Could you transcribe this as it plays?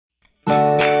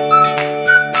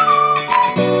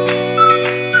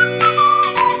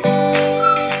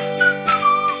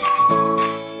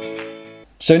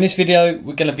So in this video,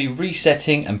 we're going to be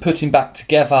resetting and putting back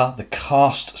together the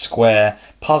cast square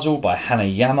puzzle by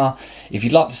Hanayama. If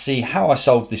you'd like to see how I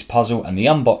solved this puzzle and the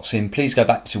unboxing, please go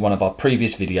back to one of our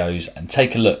previous videos and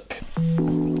take a look.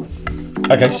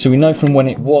 Okay, so we know from when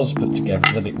it was put together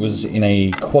that it was in a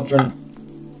quadrant,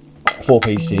 4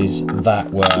 pieces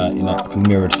that were in like a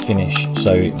mirrored finish.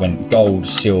 So it went gold,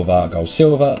 silver,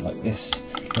 like this.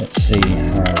 Let's see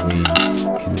how we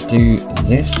can do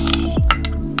this.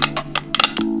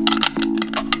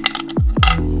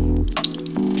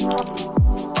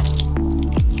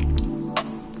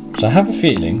 So I have a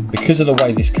feeling, because of the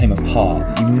way this came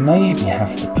apart, you maybe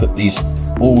have to put these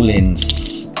all in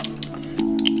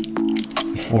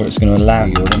before it's going to allow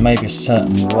you, or there may be a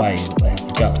certain way that they have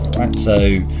to go, right?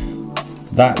 So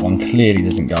that one clearly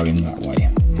doesn't go in that way.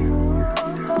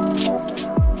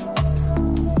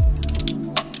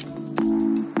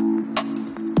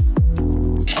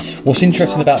 What's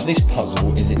interesting about this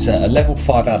puzzle is it's a level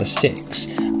 5 out of 6.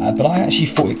 But I actually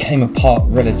thought it came apart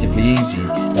relatively easy.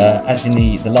 As in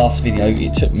the last video,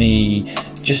 it took me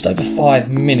just over 5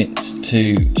 minutes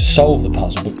to solve the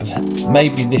puzzle, but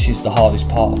maybe this is the hardest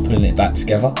part of putting it back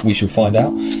together. We shall find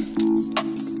out.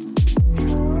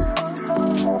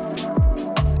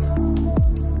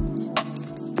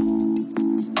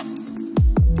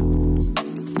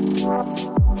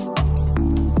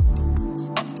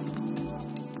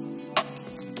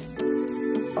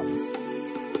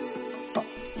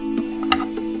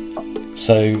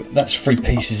 So that's 3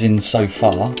 pieces in so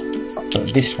far,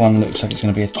 but this one looks like it's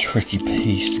going to be a tricky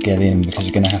piece to get in because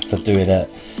you're going to have to do it at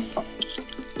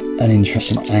an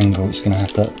interesting angle. It's going to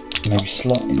have to maybe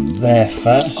slot in there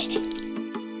first.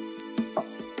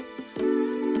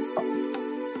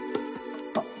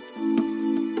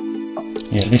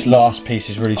 Yeah, this last piece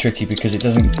is really tricky because it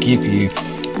doesn't give you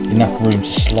enough room to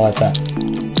slide that.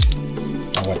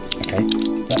 Oh wait, okay,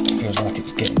 that feels like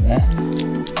it's getting there.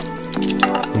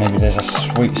 Maybe there's a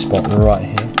sweet spot right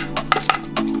here.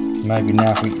 Maybe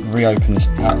now if we reopen this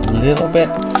out a little bit,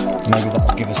 maybe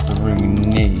that'll give us the room we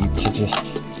need to just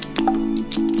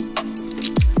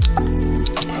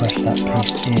press that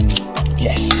piece in.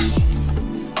 Yes!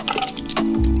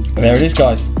 There it is,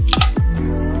 guys.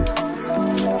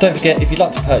 Don't forget, if you'd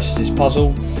like to purchase this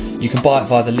puzzle, you can buy it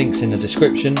via the links in the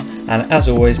description, and as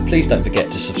always, please don't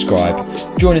forget to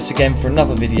subscribe. Join us again for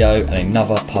another video and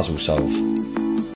another puzzle solve.